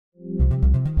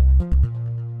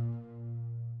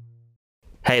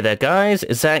Hey there guys,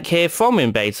 it's Zach here from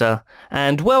InBeta,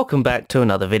 and welcome back to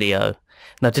another video.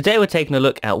 Now today we're taking a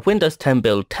look at Windows 10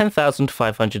 build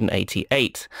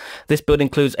 10,588. This build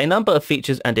includes a number of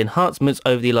features and enhancements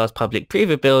over the last public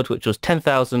preview build, which was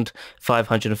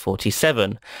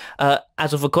 10,547.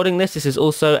 As of recording this is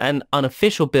also an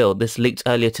unofficial build. This leaked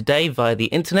earlier today via the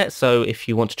internet, so if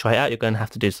you want to try it out, you're going to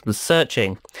have to do some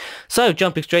searching. So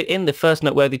jumping straight in, the first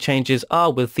noteworthy changes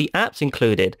are with the apps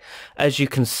included. As you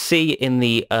can see in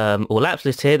the all apps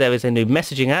list here, there is a new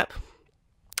messaging app.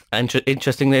 And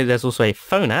interestingly, there's also a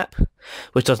phone app,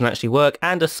 which doesn't actually work,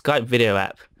 and a Skype video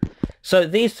app. So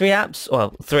these three apps,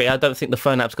 well, three, I don't think the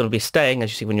phone app's going to be staying.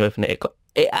 As you see when you open it,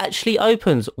 it actually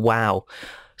opens. Wow.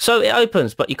 So it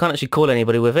opens, but you can't actually call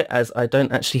anybody with it, as I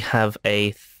don't actually have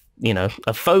a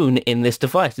phone in this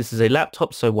device. This is a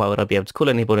laptop, so why would I be able to call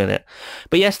anybody in it?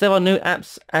 But yes, there are new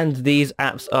apps, and these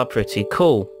apps are pretty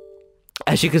cool.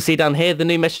 As you can see down here, the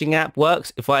new messaging app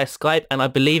works via Skype, and I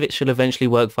believe it should eventually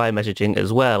work via messaging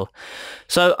as well.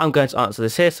 So I'm going to answer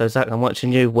this here. So Zach, I'm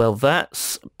watching you. Well,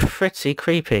 that's pretty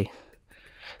creepy.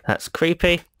 That's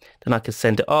creepy. Then I can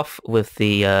send it off with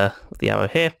the arrow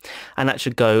here, and that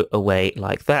should go away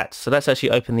like that. So let's actually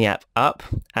open the app up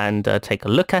and take a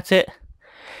look at it.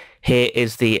 Here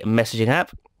is the messaging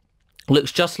app.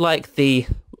 Looks just like the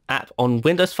app on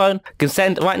Windows Phone. Can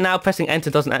send right now. Pressing enter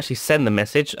doesn't actually send the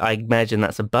message. I imagine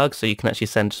that's a bug, so you can actually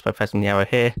send just by pressing the arrow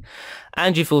here.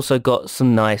 And you've also got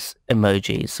some nice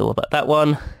emojis. So what about that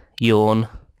one? Yawn.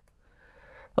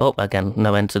 Oh, again,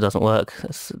 no enter doesn't work.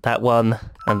 That's that one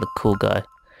and the cool guy.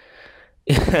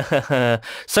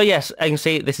 So yes, as you can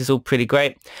see, this is all pretty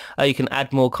great. You can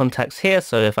add more contacts here.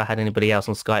 So if I had anybody else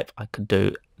on Skype, I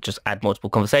could just add multiple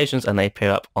conversations, and they appear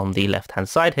up on the left hand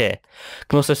side here. You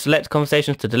can also select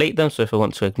conversations to delete them. So if I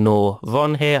want to ignore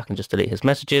Ron here, I can just delete his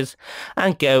messages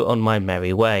and go on my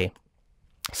merry way.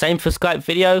 Same for Skype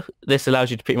video. This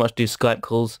allows you to pretty much do Skype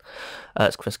calls.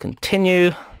 Let's press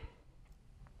continue.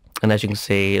 And as you can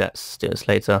see, let's do this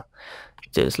later.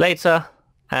 Do this later.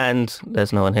 And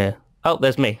there's no one here. Oh,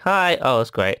 there's me. Hi. Oh, that's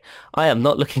great. I am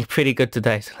not looking pretty good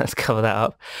today, so let's cover that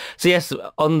up. So yes,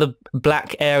 on the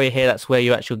black area here, that's where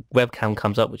your actual webcam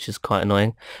comes up, which is quite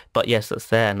annoying. But yes, that's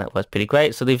there, and that works pretty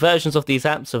great. So the versions of these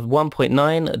apps of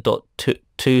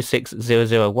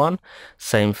 1.9.26001.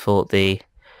 Same for the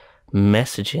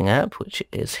messaging app, which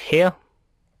is here.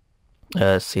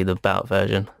 See the about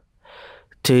version.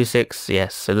 2.6,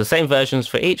 yes. So the same versions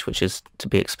for each, which is to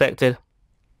be expected.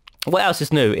 What else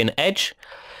is new? In Edge,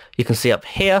 you can see up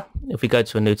here, if we go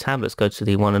to a new tab, let's go to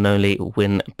the one and only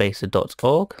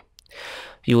winbeta.org.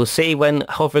 You will see when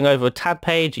hovering over a tab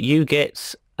page, you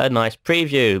get a nice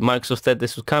preview. Microsoft said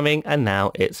this was coming, and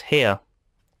now it's here,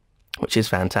 which is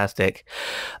fantastic.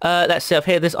 Let's see up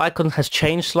here, this icon has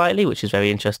changed slightly, which is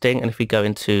very interesting. And if we go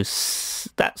into,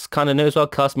 that's kind of new as well,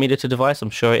 cast media to device. I'm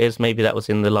sure it is. Maybe that was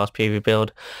in the last preview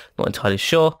build. Not entirely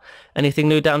sure. Anything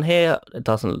new down here? It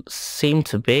doesn't seem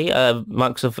to be.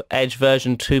 Microsoft Edge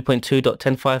version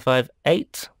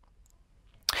 2.2.10.558.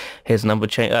 Here's a number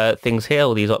of things here,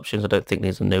 all these options. I don't think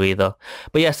these are new either.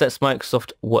 But yes, that's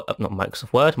Microsoft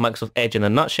Edge in a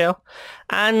nutshell.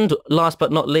 And last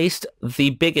but not least,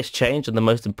 the biggest change and the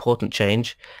most important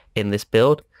change in this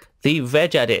build, the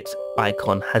regedit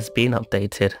icon has been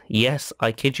updated. Yes,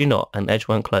 I kid you not, and Edge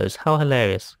won't close. How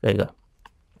hilarious. There you go.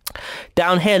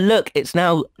 Down here, look, it's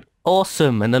now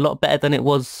awesome and a lot better than it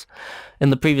was in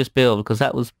the previous build, because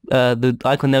that was the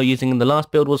icon they were using in the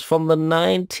last build was from the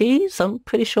 90s, I'm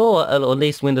pretty sure, or at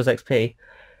least Windows XP.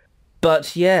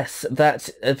 But yes,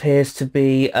 that appears to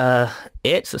be it.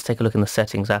 Let's take a look in the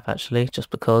settings app, actually,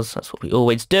 just because that's what we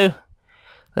always do.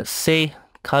 Let's see.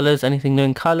 Colors, anything new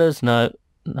in colors? No,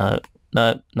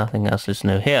 nothing else is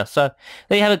new here. So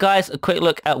there you have it, guys. A quick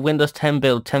look at Windows 10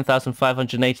 build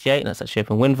 10,588. Let's actually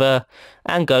open WinVer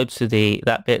and go to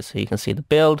that bit so you can see the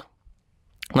build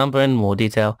number in more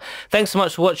detail. Thanks so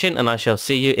much for watching, and I shall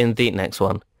see you in the next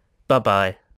one. Bye bye.